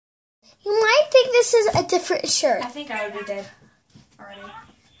think this is a different shirt. I think I would be dead already.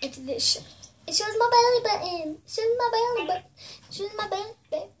 It's this shirt. It shows my belly button. It shows my belly button. It shows my belly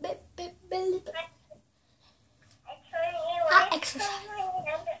button. I exercise.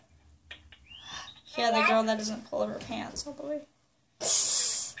 Yeah, the girl that doesn't pull up her pants all the way.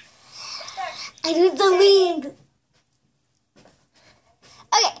 I do the lead.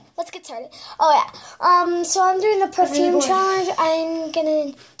 Okay, let's get started. Oh yeah. So I'm doing the perfume challenge. I'm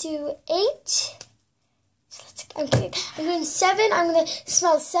gonna do 8. I'm kidding. I'm doing 7. I'm gonna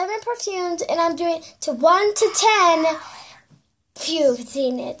smell 7 perfumes, and I'm doing to 1 to 10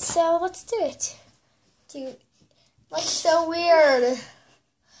 fusing it. So let's do it. Dude, looks so weird.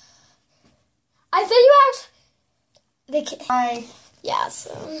 I think you have. Hi. Yeah.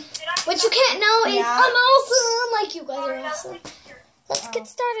 So what you can't know is I'm awesome. Like you guys are awesome. Let's get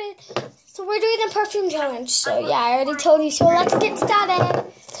started. So we're doing the perfume challenge. So yeah, I already told you. So let's get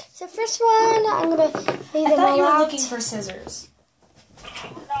started. So first one, I'm gonna leave them all out. I thought you were looking for scissors. No,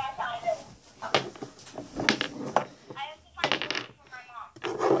 I found it. I have to find scissors for my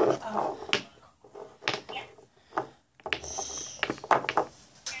mom. Oh. Yeah.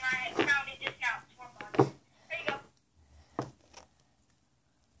 And I found a discount for $4. There you go.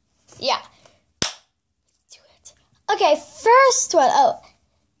 Yeah. Do it. Okay, first one. Oh.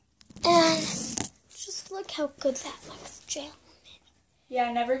 And just look how good that looks, Jill. Yeah,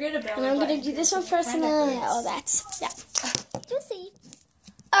 I never get a belly And I'm button. gonna do this one first, and then oh, that's yeah. You'll see.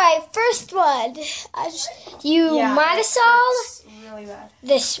 All right, first one. Might have saw It's really bad.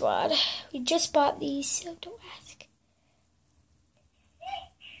 this one. We just bought these, so don't ask.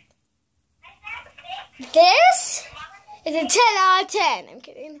 This is a 10 out of 10. I'm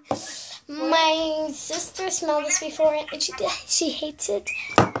kidding. My sister smelled this before, and she hates it.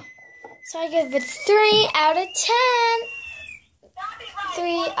 So I give it 3 out of 10.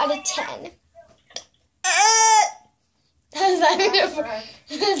 3 out of 10. That's not even a burp.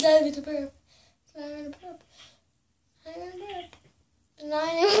 That's not even a burp. Not even a burp.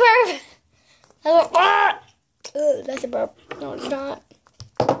 Not even a burp. That's a burp. No, it's not.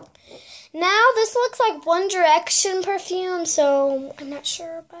 Now this looks like One Direction perfume, so I'm not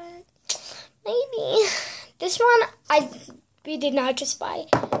sure, but maybe. This one we did not just buy.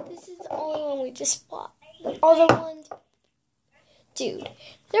 This is the only one we just bought. All the ones. Dude,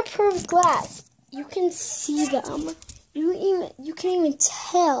 they're proof glass. You can see them. You can even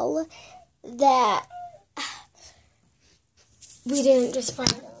tell that we didn't just find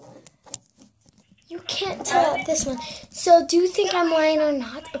them. You can't tell this one. So do you think I'm lying or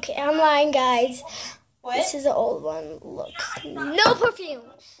not? Okay, I'm lying, guys. What? This is the old one. Look, no perfume.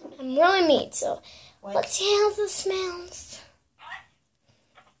 I'm really mean. So let's see how this smells.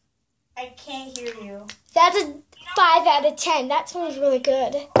 I can't hear you. That's a 5 out of 10. That smells really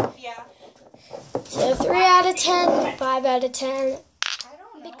good. Yeah. So 3 out of 10, 5 out of 10. I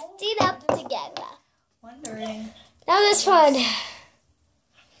don't know. Mixed it up together. Wondering. Now this one. Go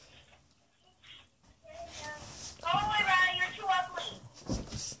away, Riley. You're too ugly.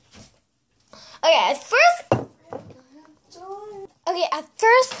 Okay, at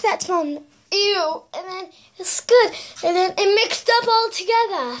first that smelled ew, and then it's good, and then it mixed up all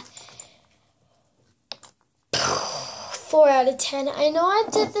together. 4 out of 10. I know I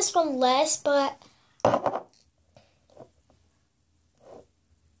did this one less, but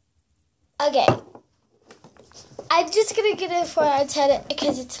okay. I'm just gonna give it a 4 out of 10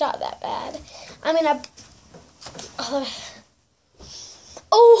 because it's not that bad. I mean,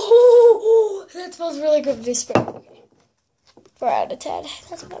 oh, that smells really good. This spray. 4 out of 10.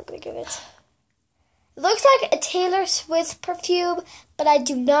 That's what I'm gonna give it. It looks like a Taylor Swift perfume, but I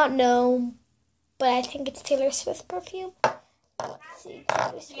do not know. But I think it's Taylor Swift perfume. Let's see.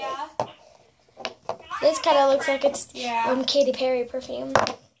 Taylor Swift. Yeah. This kind of looks like it's Katy Perry perfume.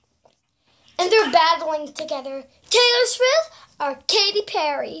 And they're battling together. Taylor Swift or Katy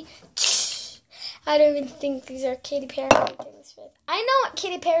Perry. I don't even think these are Katy Perry or Taylor Swift. I know what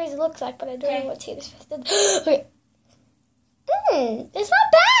Katy Perry's looks like, but I don't know what Taylor Swift is. Okay. It's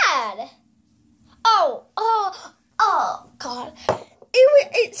not bad. Oh, God.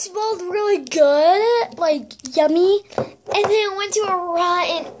 It smelled really good, like yummy, and then it went to a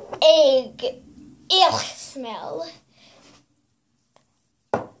rotten egg. Ew, smell.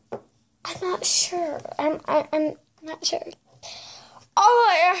 I'm not sure. I'm not sure.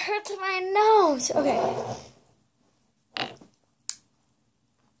 Oh, it hurts my nose. Okay.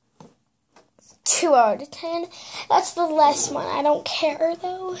 2 out of 10. That's the last one. I don't care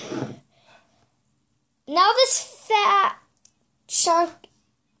though. Now this fat chunk.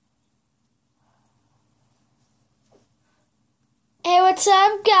 Hey, what's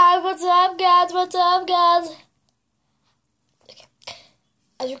up, guys? What's up, guys? guys? What's up, guys? Okay.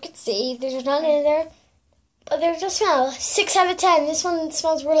 As you can see, there's none in there. But there's a smell. 6 out of 10. This one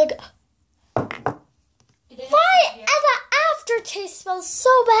smells really good. Why? And the aftertaste smells so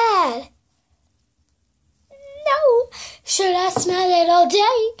bad. No. Should I smell it all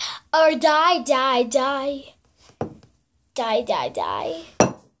day? Or die? Die.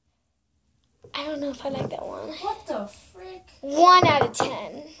 I don't know if I like that one. What the frick? 1 out of 10.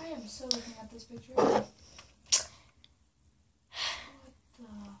 I am so looking at this picture. What the?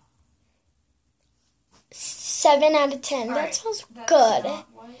 7 out of 10. All That right, sounds that's good. not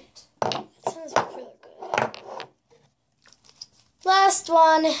what- That sounds really good. Last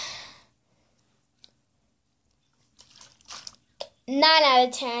one. 9 out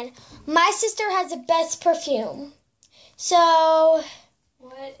of 10. My sister has the best perfume. So,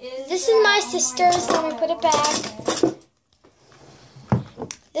 What is this that? is my Oh sister's. Let me God, put it what back. is it?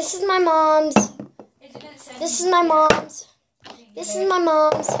 This is my mom's. It didn't say This is anything. my mom's. I didn't get This it. is my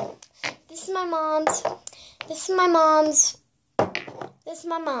mom's. This is my mom's. This is my mom's. This is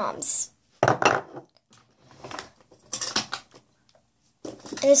my mom's.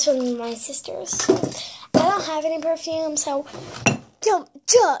 And this one is my sister's. I don't have any perfume, so don't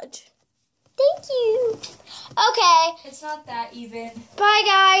judge. Thank you. Okay. It's not that even. Bye,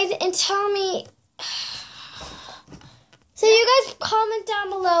 guys. And tell me. So you guys comment down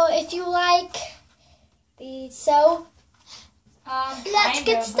below if you like these. So let's Kind get of,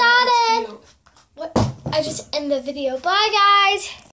 but it's started. cute. what? I just end the video. Bye, guys.